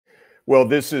Well,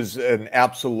 this is an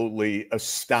absolutely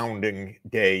astounding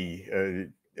day,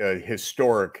 a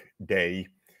historic day.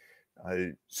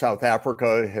 South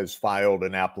Africa has filed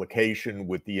an application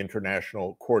with the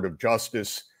International Court of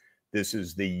Justice. This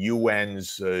is the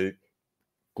UN's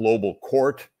global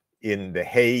court in The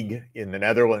Hague in the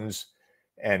Netherlands,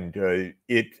 and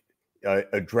it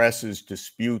addresses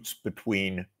disputes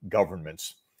between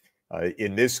governments.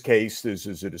 In this case, this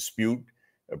is a dispute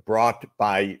brought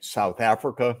by South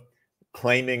Africa,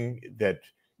 claiming that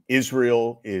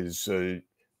Israel is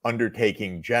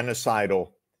undertaking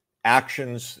genocidal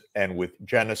actions and with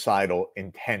genocidal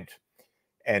intent.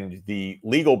 And the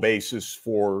legal basis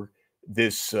for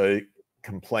this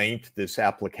complaint, this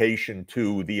application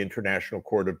to the International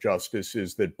Court of Justice,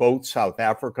 is that both South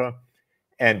Africa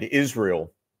and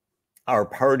Israel are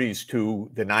parties to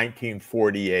the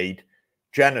 1948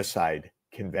 Genocide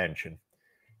Convention.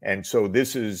 And so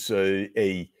this is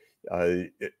a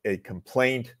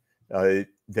complaint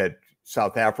that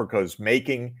South Africa is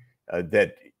making,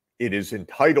 that it is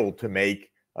entitled to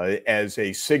make as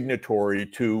a signatory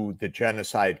to the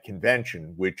Genocide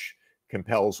Convention, which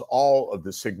compels all of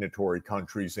the signatory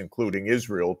countries, including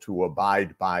Israel, to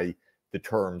abide by the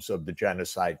terms of the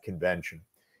Genocide Convention.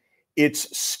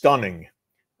 It's stunning,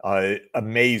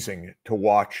 amazing to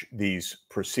watch these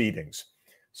proceedings.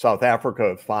 South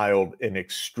Africa filed an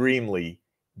extremely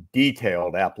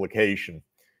detailed application,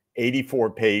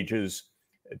 84 pages,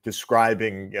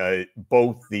 describing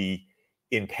both the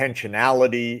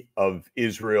intentionality of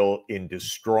Israel in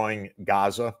destroying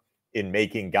Gaza, in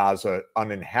making Gaza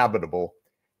uninhabitable,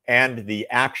 and the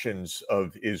actions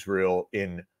of Israel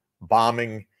in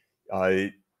bombing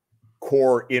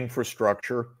core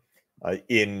infrastructure,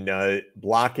 in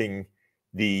blocking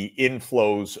the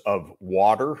inflows of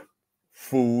water,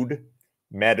 food,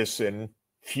 medicine,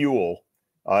 fuel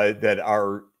that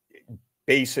are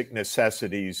basic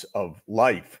necessities of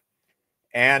life.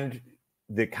 And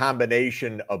the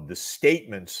combination of the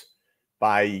statements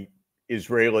by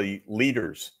Israeli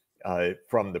leaders,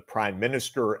 from the prime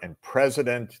minister and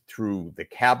president through the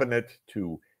cabinet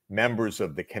to members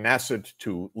of the Knesset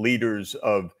to leaders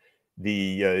of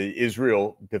the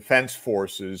Israel Defense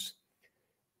Forces,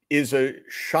 is a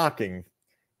shocking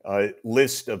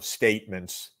list of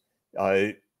statements,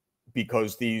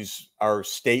 because these are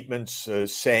statements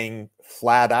saying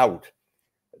flat out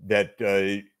that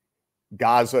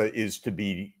Gaza is to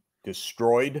be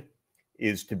destroyed,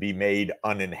 is to be made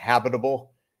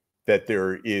uninhabitable, that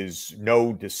there is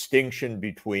no distinction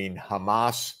between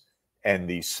Hamas and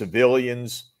the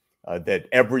civilians, that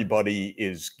everybody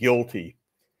is guilty.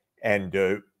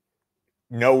 And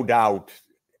no doubt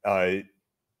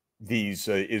these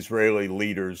Israeli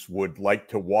leaders would like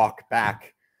to walk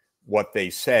back what they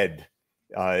said,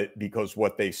 because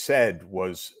what they said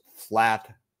was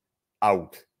flat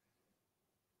out,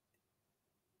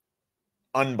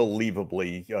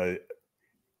 unbelievably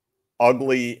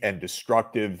ugly and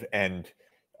destructive. And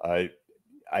I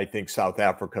think South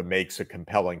Africa makes a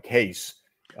compelling case,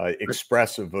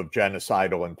 expressive of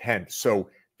genocidal intent. So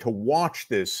to watch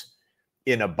this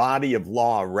in a body of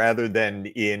law rather than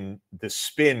in the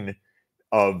spin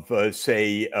of,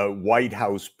 say, a White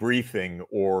House briefing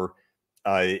or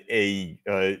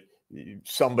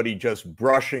somebody just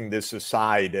brushing this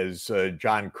aside, as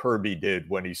John Kirby did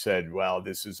when he said, well,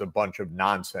 this is a bunch of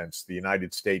nonsense. The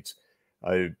United States,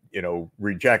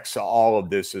 rejects all of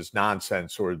this as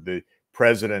nonsense, or the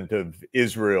president of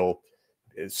Israel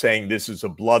is saying this is a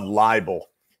blood libel.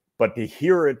 But to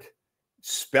hear it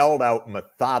spelled out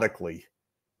methodically,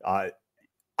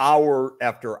 hour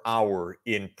after hour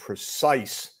in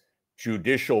precise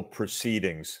judicial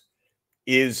proceedings,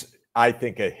 is, I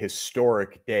think, a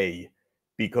historic day,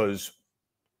 because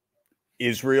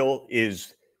Israel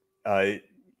is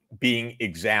being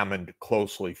examined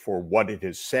closely for what it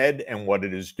has said and what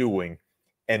it is doing.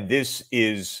 And this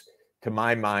is, to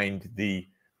my mind, the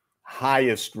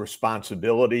highest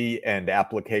responsibility and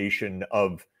application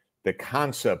of the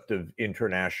concept of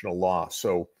international law.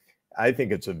 So I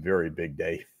think it's a very big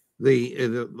day.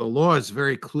 The law is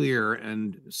very clear,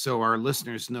 and so our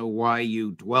listeners know why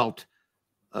you dwelt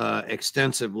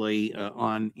extensively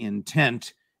on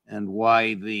intent, and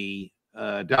why the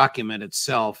document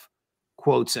itself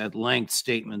quotes at length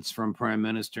statements from Prime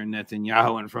Minister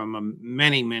Netanyahu and from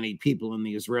many, many people in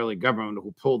the Israeli government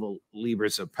who pulled the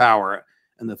levers of power,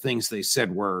 and the things they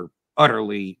said were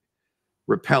utterly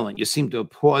repellent. You seem to have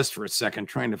paused for a second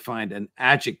trying to find an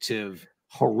adjective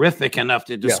horrific enough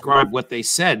to describe what they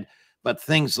said, but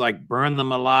things like burn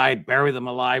them alive, bury them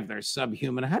alive, they're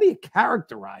subhuman. How do you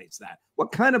characterize that?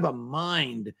 What kind of a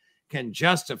mind can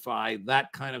justify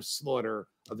that kind of slaughter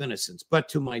of innocence. But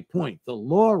to my point, the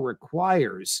law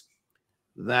requires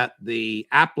that the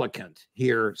applicant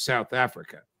here, South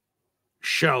Africa,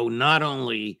 show not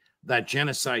only that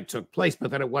genocide took place,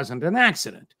 but that it wasn't an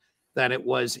accident, that it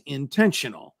was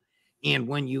intentional. And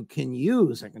when you can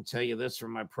use, I can tell you this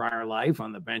from my prior life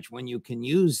on the bench, when you can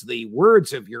use the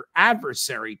words of your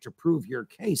adversary to prove your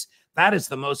case, that is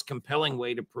the most compelling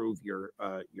way to prove your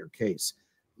case.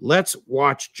 Let's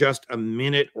watch just a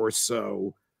minute or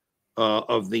so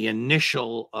of the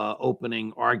initial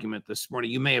opening argument this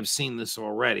morning. You may have seen this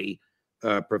already,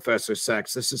 Professor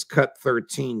Sachs. This is cut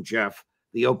 13, Jeff,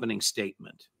 the opening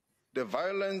statement. The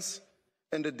violence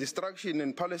and the destruction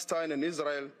in Palestine and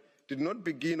Israel did not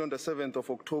begin on the 7th of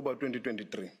October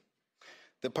 2023.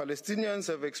 The Palestinians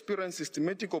have experienced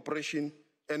systematic oppression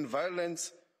and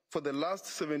violence for the last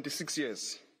 76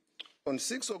 years. On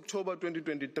 6 October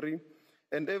 2023,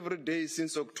 and every day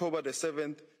since October the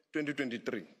 7th,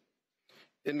 2023.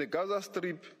 In the Gaza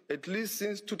Strip, at least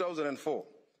since 2004,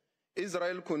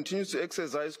 Israel continues to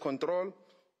exercise control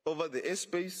over the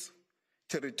airspace,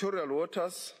 territorial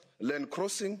waters, land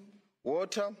crossing,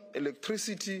 water,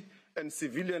 electricity, and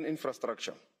civilian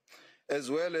infrastructure, as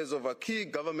well as over key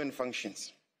government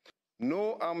functions.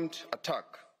 No armed attack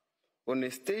on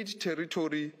a state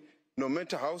territory, no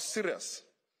matter how serious,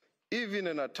 even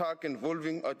an attack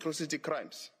involving atrocity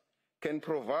crimes, can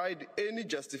provide any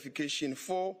justification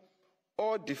for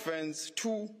or defense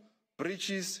to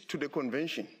breaches to the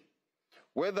convention,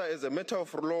 whether as a matter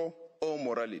of law or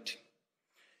morality.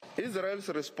 Israel's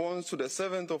response to the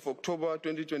 7th of October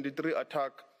 2023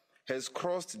 attack has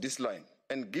crossed this line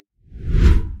and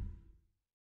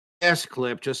last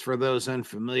clip, just for those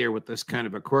unfamiliar with this kind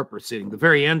of a court proceeding, the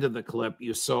very end of the clip,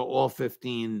 you saw all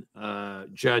 15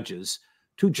 judges,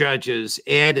 2 judges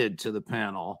added to the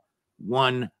panel,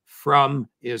 one from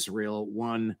Israel,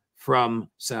 one from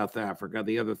South Africa.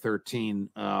 The other 13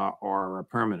 are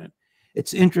permanent.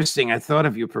 It's interesting. I thought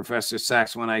of you, Professor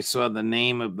Sachs, when I saw the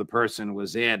name of the person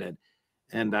was added,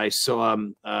 and I saw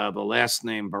the last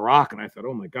name Barak, and I thought,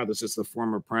 oh my God, this is the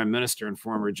former prime minister and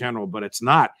former general, but it's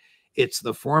not. It's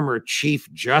the former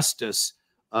chief justice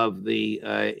of the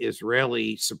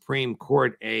Israeli Supreme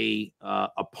Court, a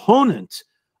opponent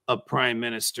of Prime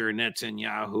Minister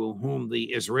Netanyahu, whom the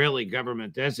Israeli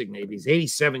government designated. He's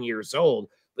 87 years old,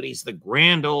 but he's the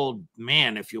grand old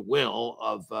man, if you will,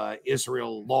 of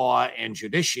Israel law and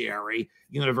judiciary,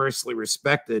 universally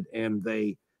respected, and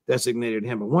they designated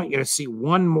him. I want you to see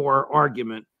one more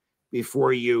argument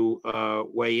before you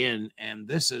weigh in, and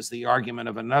this is the argument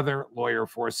of another lawyer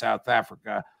for South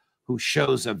Africa who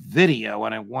shows a video,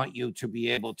 and I want you to be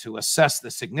able to assess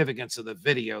the significance of the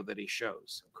video that he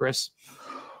shows. Chris?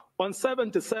 On 7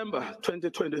 December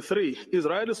 2023,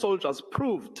 Israeli soldiers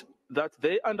proved that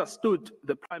they understood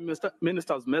the Prime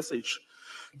Minister's message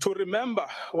to remember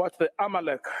what the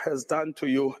Amalek has done to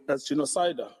you as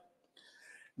genocider.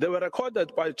 They were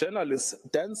recorded by journalists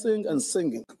dancing and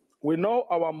singing. We know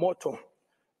our motto,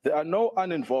 there are no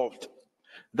uninvolved,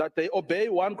 that they obey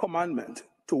one commandment,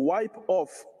 to wipe off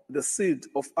the seed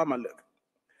of Amalek.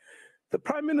 The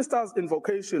Prime Minister's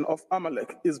invocation of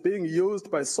Amalek is being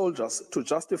used by soldiers to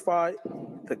justify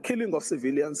the killing of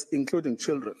civilians, including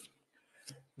children.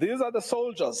 These are the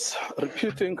soldiers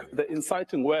repeating the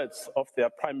inciting words of their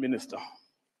Prime Minister.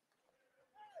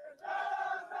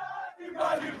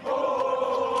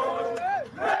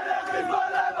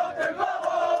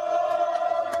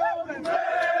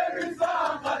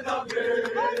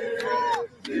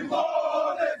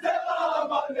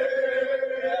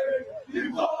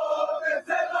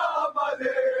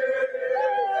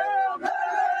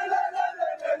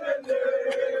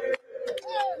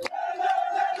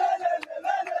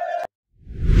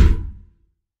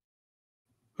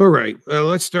 All right,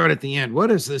 let's start at the end. What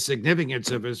is the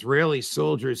significance of Israeli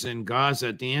soldiers in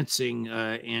Gaza dancing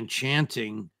and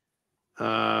chanting,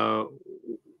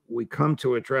 "We come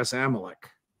to address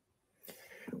Amalek"?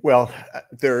 Well,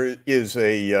 there is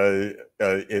a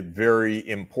very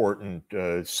important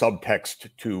subtext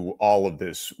to all of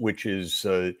this, which is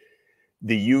the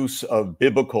use of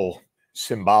biblical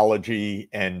symbology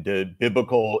and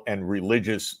biblical and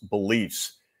religious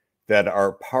beliefs that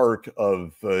are part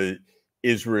of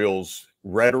Israel's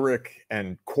rhetoric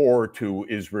and core to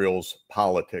Israel's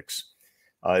politics.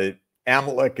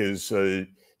 Amalek is a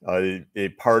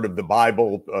part of the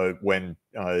Bible when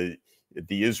the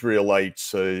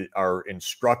Israelites are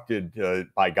instructed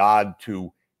by God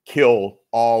to kill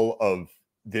all of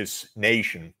this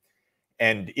nation.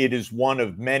 And it is one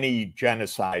of many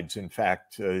genocides, in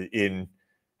fact, in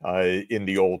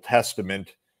the Old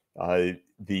Testament.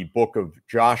 The book of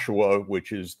Joshua,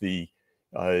 which is the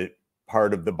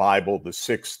part of the Bible, the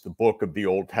sixth book of the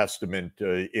Old Testament,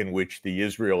 in which the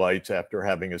Israelites, after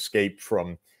having escaped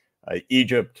from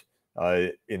Egypt,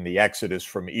 in the Exodus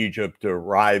from Egypt,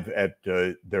 arrive at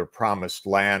their promised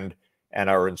land and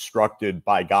are instructed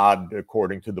by God,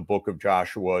 according to the book of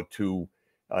Joshua, to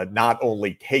not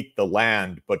only take the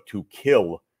land, but to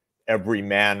kill every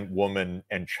man, woman,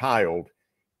 and child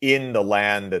in the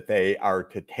land that they are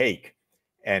to take.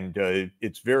 And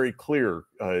it's very clear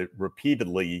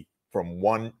repeatedly from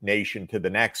one nation to the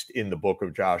next in the book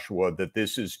of Joshua that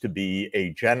this is to be a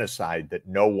genocide, that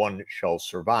no one shall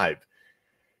survive.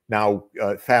 Now,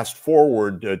 fast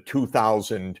forward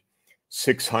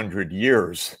 2,600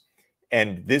 years,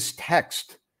 and these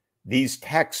texts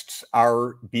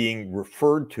are being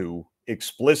referred to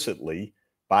explicitly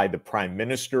by the Prime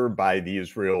Minister, by the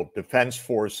Israel Defense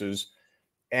Forces,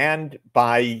 and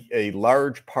by a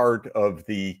large part of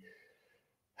the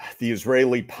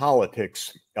Israeli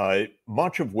politics,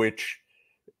 much of which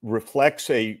reflects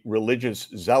a religious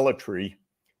zealotry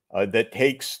that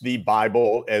takes the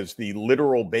Bible as the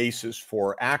literal basis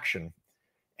for action.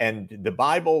 And the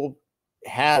Bible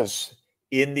has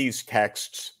in these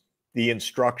texts the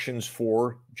instructions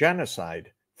for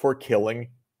genocide, for killing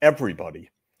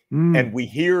everybody. And we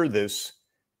hear this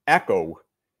echo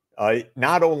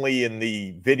not only in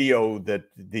the video that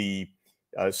the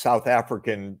South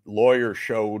African lawyer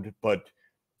showed, but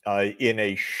in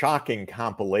a shocking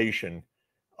compilation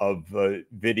of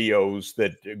videos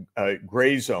that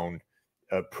Gray Zone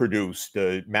produced.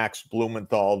 Max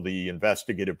Blumenthal, the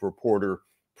investigative reporter,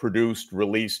 produced,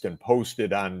 released, and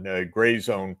posted on Gray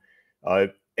Zone a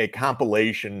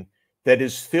compilation that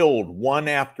is filled one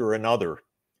after another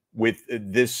with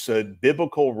this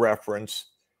biblical reference,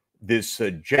 this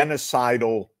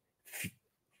genocidal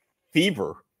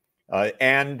fever,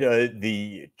 and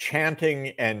the chanting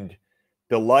and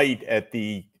delight at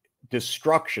the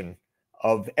destruction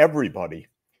of everybody.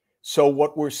 So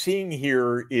what we're seeing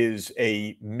here is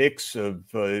a mix of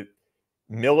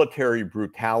military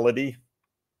brutality,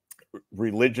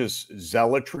 religious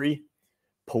zealotry,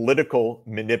 political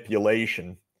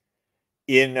manipulation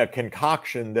in a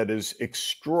concoction that is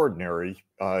extraordinary.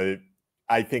 I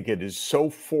think it is so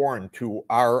foreign to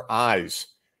our eyes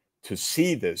to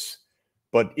see this,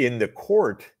 but in the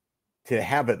court, to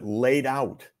have it laid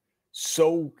out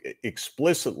so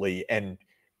explicitly. And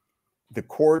the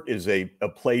court is a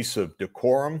place of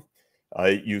decorum.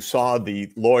 You saw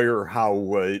the lawyer,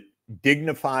 how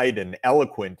dignified and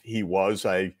eloquent he was.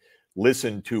 I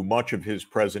listened to much of his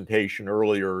presentation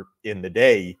earlier in the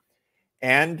day,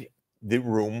 and the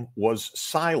room was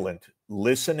silent,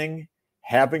 listening,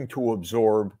 having to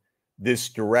absorb this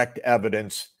direct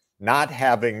evidence, not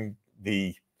having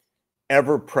the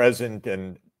ever-present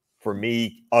and, for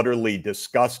me, utterly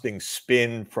disgusting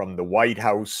spin from the White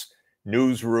House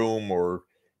newsroom or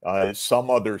some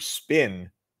other spin,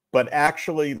 but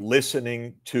actually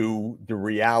listening to the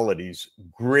realities,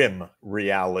 grim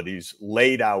realities,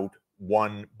 laid out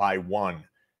one by one.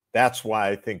 That's why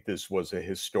I think this was a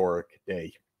historic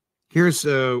day. Here's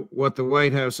what the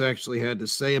White House actually had to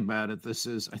say about it. This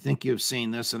is, I think you've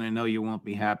seen this, and I know you won't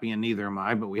be happy, and neither am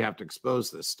I, but we have to expose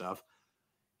this stuff.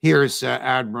 Here's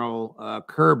Admiral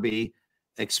Kirby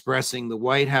expressing the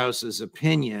White House's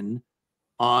opinion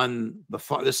on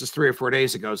this is 3 or 4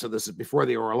 days ago, so this is before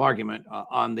the oral argument,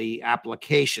 on the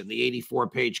application, the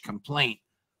 84-page complaint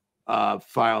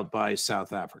filed by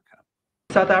South Africa.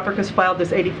 South Africa's filed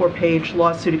this 84-page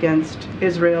lawsuit against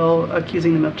Israel,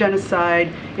 accusing them of genocide.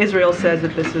 Israel says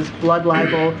that this is blood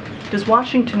libel. Does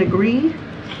Washington agree?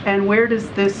 And where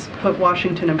does this put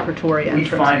Washington and Pretoria? We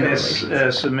find this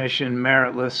submission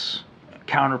meritless,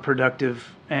 counterproductive,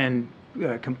 and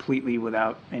completely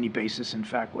without any basis in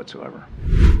fact whatsoever.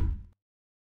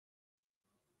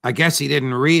 I guess he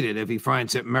didn't read it if he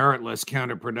finds it meritless,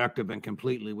 counterproductive, and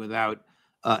completely without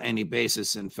any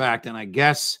basis in fact. And I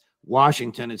guess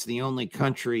Washington is the only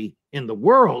country in the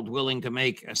world willing to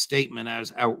make a statement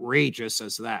as outrageous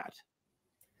as that.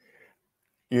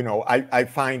 You know, I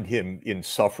find him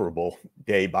insufferable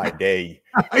day by day.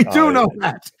 I do know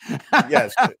that.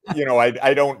 Yes, you know,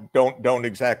 I don't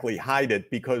exactly hide it,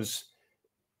 because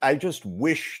I just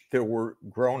wish there were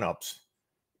grown-ups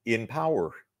in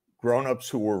power, grown-ups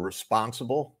who were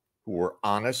responsible, who were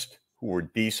honest, who were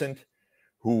decent,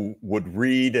 who would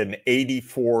read an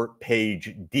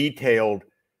 84-page detailed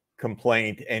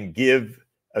complaint and give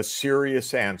a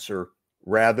serious answer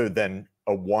rather than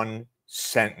a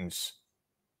one-sentence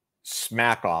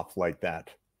smack off like that.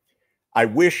 I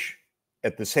wish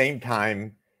at the same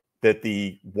time that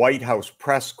the White House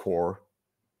press corps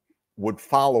would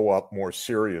follow up more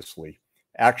seriously.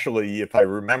 Actually, if I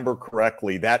remember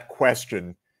correctly, that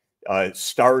question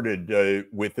started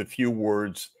with a few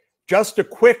words, just a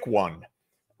quick one.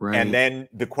 Right. And then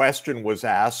the question was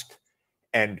asked,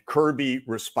 and Kirby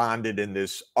responded in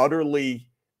this utterly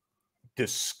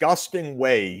disgusting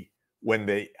way when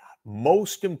the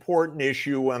most important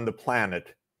issue on the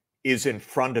planet is in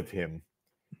front of him,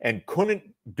 and couldn't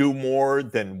do more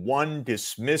than one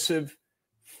dismissive,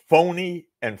 phony,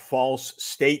 and false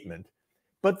statement.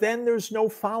 But then there's no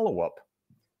follow-up.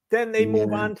 Then they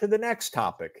move on to the next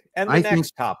topic and the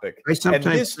next topic. I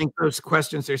sometimes think those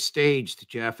questions are staged,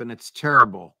 Jeff, and it's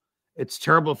terrible. It's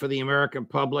terrible for the American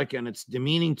public, and it's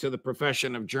demeaning to the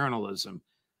profession of journalism.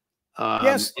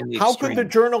 Yes. How could the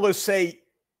journalist say,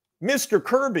 Mr.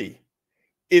 Kirby,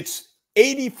 it's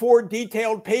 84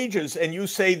 detailed pages, and you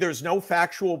say there's no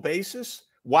factual basis?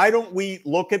 Why don't we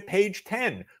look at page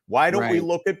 10? Why don't we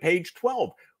look at page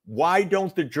 12? Why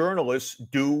don't the journalists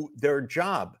do their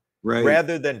job?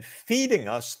 Rather than feeding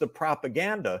us the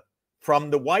propaganda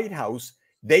from the White House,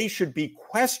 they should be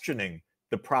questioning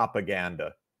the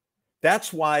propaganda.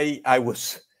 That's why I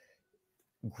was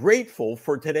grateful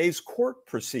for today's court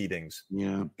proceedings,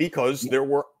 because there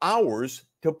were hours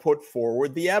to put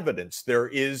forward the evidence. There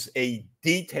is a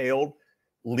detailed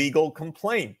legal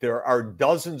complaint. There are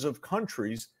dozens of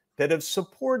countries that have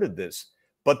supported this,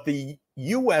 but the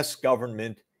US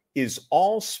government is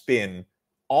all spin,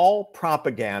 all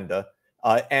propaganda,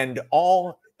 and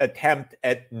all attempt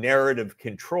at narrative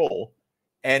control.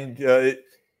 And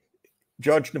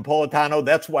Judge Napolitano,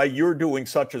 that's why you're doing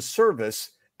such a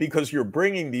service, because you're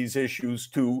bringing these issues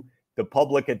to the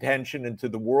public attention and to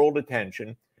the world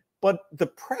attention. But the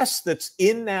press that's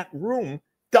in that room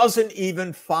doesn't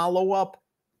even follow up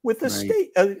with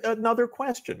another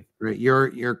question. Right.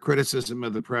 Your criticism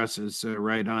of the press is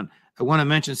right on. I want to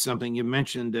mention something. You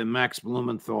mentioned Max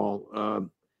Blumenthal,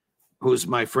 who's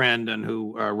my friend and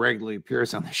who regularly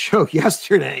appears on the show.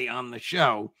 Yesterday on the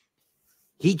show,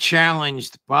 he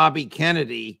challenged Bobby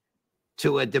Kennedy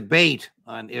to a debate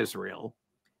on Israel,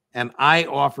 and I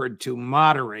offered to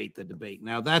moderate the debate.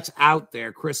 Now that's out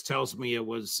there. Chris tells me it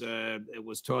was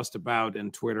tossed about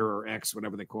in Twitter or X,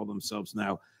 whatever they call themselves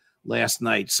now, last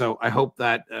night. So I hope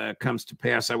that comes to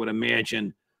pass. I would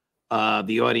imagine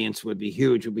the audience would be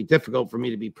huge. It would be difficult for me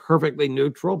to be perfectly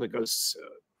neutral because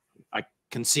I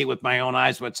can see with my own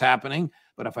eyes what's happening.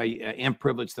 But if I am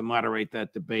privileged to moderate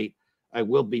that debate, I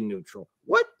will be neutral.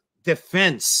 What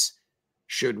defense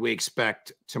should we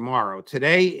expect tomorrow?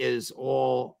 Today is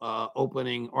all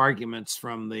opening arguments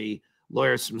from the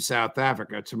lawyers from South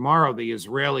Africa. Tomorrow, the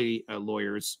Israeli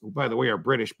lawyers, who, by the way, are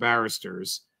British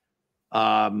barristers,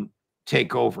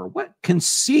 take over. What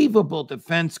conceivable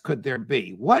defense could there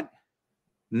be? What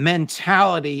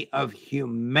mentality of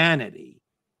humanity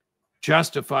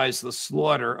justifies the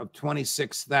slaughter of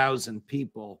 26,000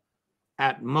 people,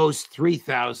 at most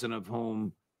 3,000 of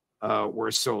whom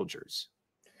were soldiers?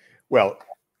 Well,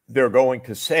 they're going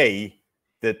to say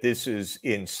that this is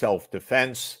in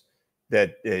self-defense,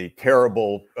 that a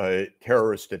terrible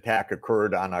terrorist attack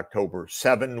occurred on October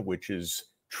 7, which is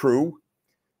true.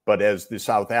 But as the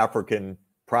South African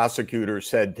prosecutor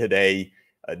said today,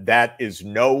 that is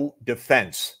no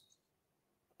defense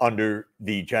under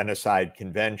the Genocide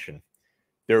Convention.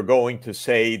 They're going to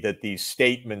say that these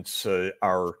statements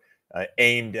are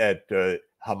aimed at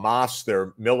Hamas,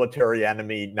 their military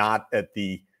enemy, not at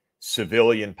the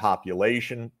civilian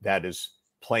population. That is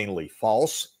plainly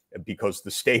false, because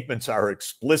the statements are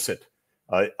explicit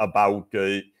about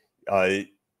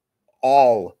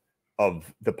all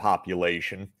of the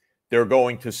population. They're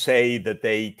going to say that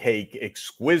they take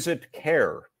exquisite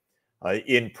care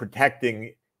in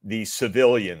protecting the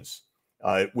civilians,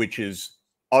 which is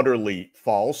utterly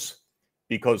false,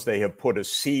 because they have put a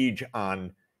siege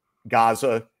on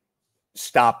Gaza,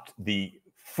 stopped the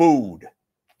food,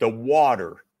 the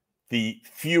water, the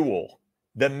fuel,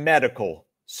 the medical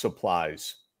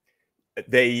supplies.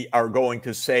 They are going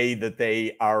to say that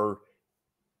they are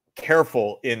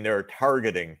careful in their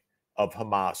targeting of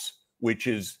Hamas, which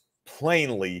is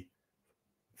plainly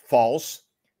false,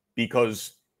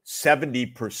 because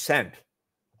 70%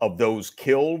 of those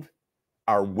killed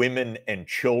are women and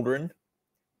children,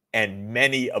 and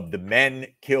many of the men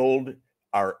killed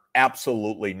are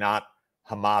absolutely not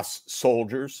Hamas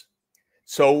soldiers.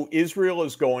 So Israel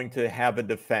is going to have a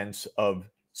defense of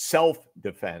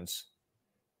self-defense,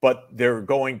 but they're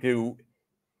going to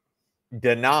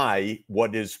deny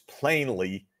what is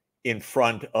plainly in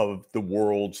front of the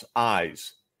world's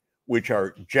eyes, which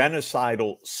are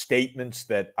genocidal statements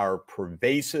that are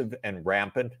pervasive and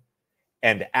rampant,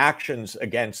 and actions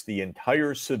against the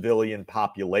entire civilian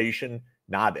population,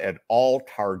 not at all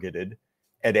targeted,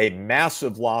 at a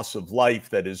massive loss of life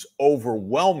that is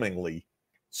overwhelmingly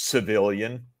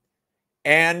civilian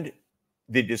and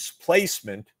the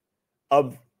displacement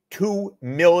of 2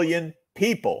 million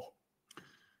people,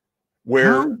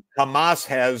 where Hamas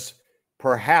has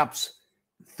perhaps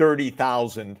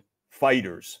 30,000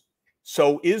 fighters.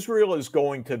 So Israel is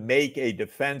going to make a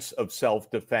defense of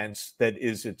self-defense that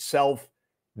is itself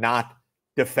not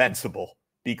defensible,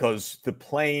 because the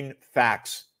plain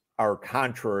facts are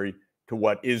contrary to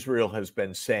what Israel has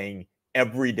been saying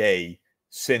every day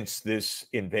since this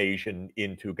invasion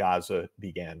into Gaza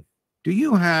began. Do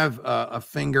you have a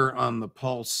finger on the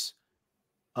pulse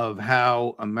of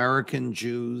how American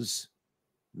Jews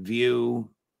view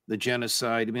the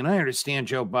genocide? I mean, I understand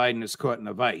Joe Biden is caught in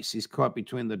a vice. He's caught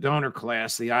between the donor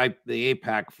class, the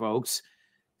AIPAC folks,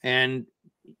 and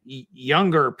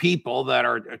younger people that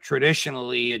are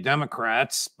traditionally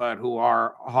Democrats, but who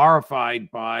are horrified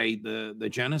by the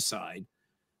genocide.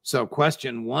 So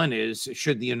question one is,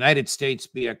 should the United States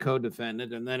be a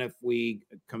co-defendant? And then if we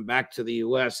come back to the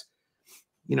U.S.,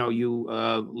 you know, you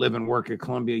live and work at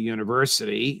Columbia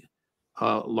University,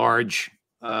 large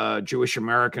Jewish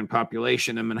American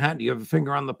population in Manhattan. Do you have a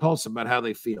finger on the pulse about how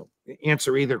they feel?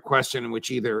 Answer either question in which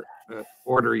either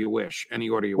order you wish, any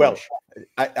order you wish.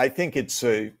 Well, I think it's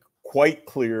quite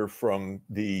clear from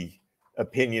the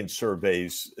opinion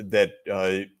surveys that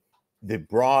the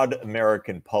broad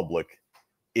American public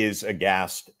is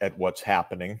aghast at what's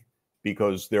happening,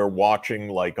 because they're watching,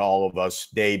 like all of us,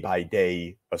 day by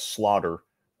day, a slaughter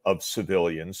of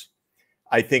civilians.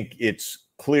 I think it's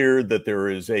clear that there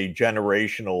is a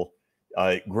generational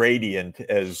gradient,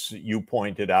 as you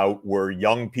pointed out, where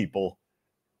young people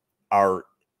are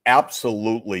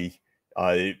absolutely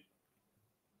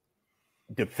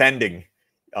defending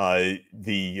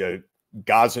the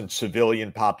Gazan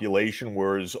civilian population,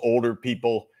 whereas older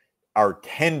people are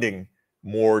tending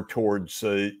more towards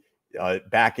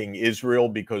backing Israel,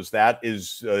 because that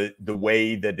is the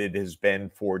way that it has been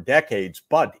for decades.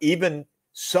 But even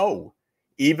so,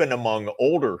 even among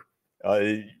older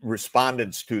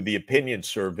respondents to the opinion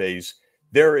surveys,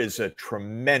 there is a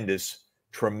tremendous,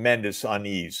 tremendous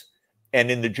unease. And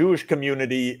in the Jewish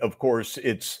community, of course,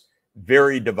 it's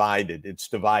very divided. It's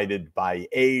divided by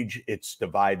age, it's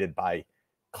divided by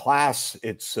class,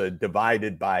 it's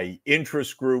divided by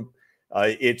interest group.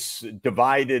 It's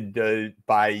divided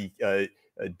by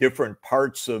different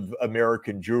parts of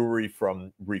American Jewry,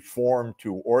 from Reform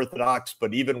to Orthodox.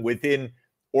 But even within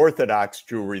Orthodox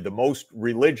Jewry, the most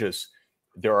religious,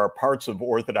 there are parts of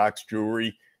Orthodox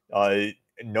Jewry,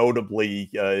 notably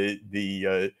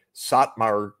the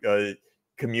Satmar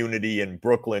community in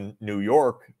Brooklyn, New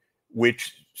York,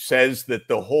 which says that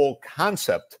the whole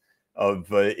concept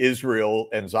of Israel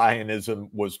and Zionism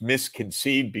was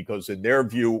misconceived, because in their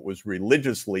view it was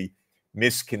religiously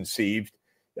misconceived.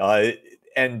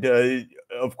 And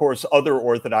of course, other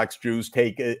Orthodox Jews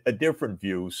take a different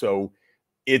view. So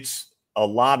it's a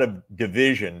lot of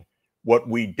division. What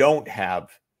we don't have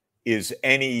is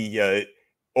any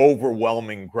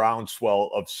overwhelming groundswell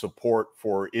of support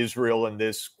for Israel in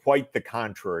this. Quite the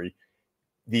contrary.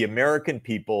 The American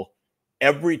people,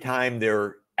 every time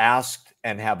they're asked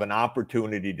and have an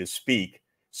opportunity to speak,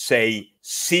 say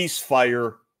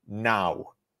ceasefire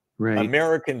now. Right.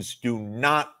 Americans do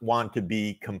not want to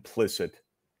be complicit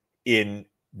in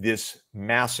this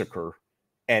massacre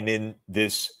and in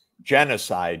this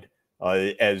genocide,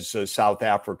 as South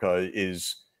Africa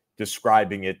is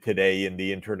describing it today in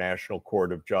the International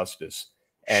Court of Justice.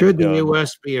 Should the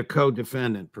U.S. be a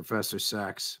co-defendant, Professor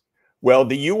Sachs? Well,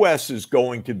 the U.S. is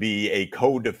going to be a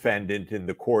co-defendant in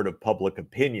the court of public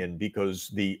opinion, because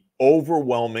the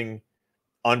overwhelming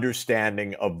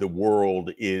understanding of the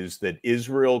world is that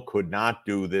Israel could not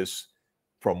do this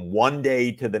from one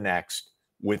day to the next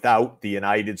without the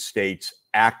United States'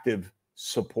 active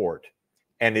support.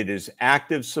 And it is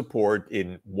active support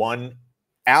in one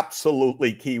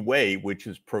absolutely key way, which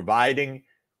is providing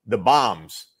the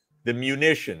bombs, the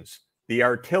munitions, the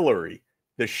artillery,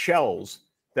 the shells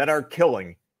that are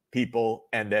killing people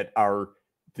and that are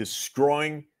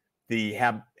destroying the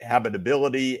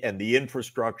habitability and the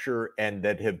infrastructure, and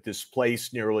that have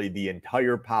displaced nearly the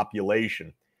entire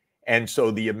population. And so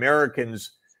the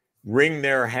Americans wring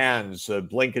their hands.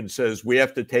 Blinken says we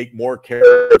have to take more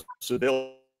care of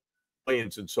civilians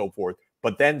and so forth,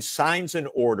 but then signs an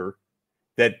order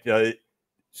that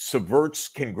subverts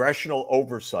congressional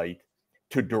oversight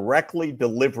to directly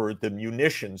deliver the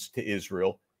munitions to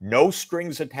Israel, no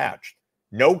strings attached,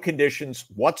 no conditions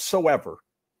whatsoever,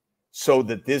 so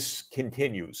that this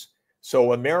continues.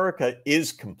 So America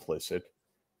is complicit.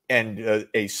 And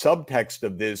a subtext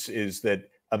of this is that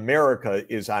America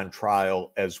is on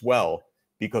trial as well,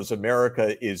 because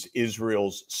America is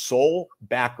Israel's sole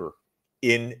backer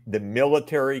in the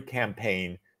military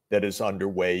campaign that is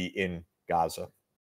underway in Gaza.